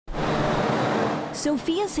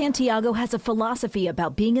Sophia Santiago has a philosophy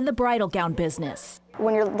about being in the bridal gown business.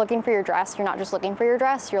 When you're looking for your dress, you're not just looking for your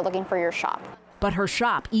dress, you're looking for your shop. But her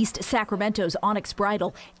shop, East Sacramento's Onyx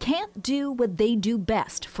Bridal, can't do what they do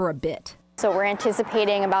best for a bit. So we're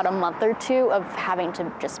anticipating about a month or two of having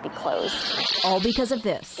to just be closed. All because of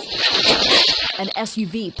this. An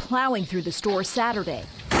SUV plowing through the store Saturday.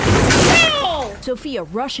 No! Sophia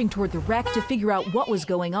rushing toward the wreck to figure out what was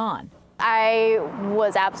going on. I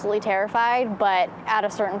was absolutely terrified, but at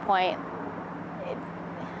a certain point,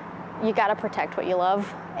 you gotta protect what you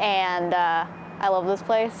love, and I love this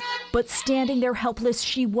place. But standing there helpless,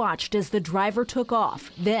 she watched as the driver took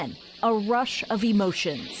off. Then, a rush of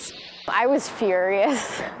emotions. I was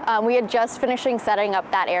furious. We had just finishing setting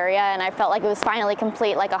up that area, and I felt like it was finally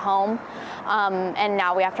complete, like a home, and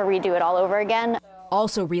now we have to redo it all over again.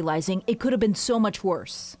 Also realizing it could have been so much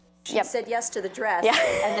worse. She said yes to the dress, yeah.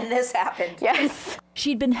 And then this happened. Yes.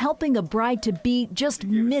 She'd been helping a bride-to-be just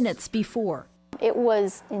minutes before. It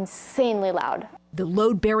was insanely loud. The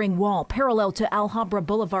load-bearing wall parallel to Alhambra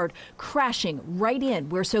Boulevard crashing right in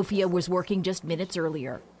where Sophia was working just minutes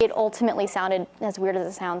earlier. It ultimately sounded, as weird as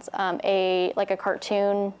it sounds, like a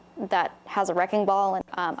cartoon that has a wrecking ball, and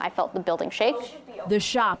I felt the building shake. The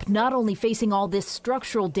shop not only facing all this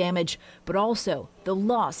structural damage, but also the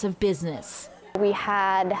loss of business. We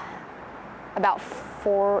had about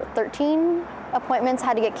 13 appointments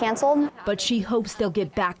had to get canceled. But she hopes they'll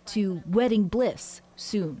get back to wedding bliss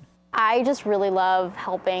soon. I just really love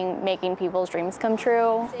helping making people's dreams come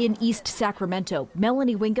true. In East Sacramento,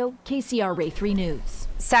 Melanie Wingo, KCRA 3 News.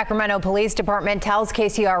 Sacramento Police Department tells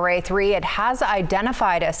KCRA 3 it has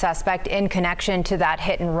identified a suspect in connection to that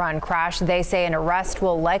hit and run crash. They say an arrest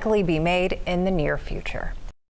will likely be made in the near future.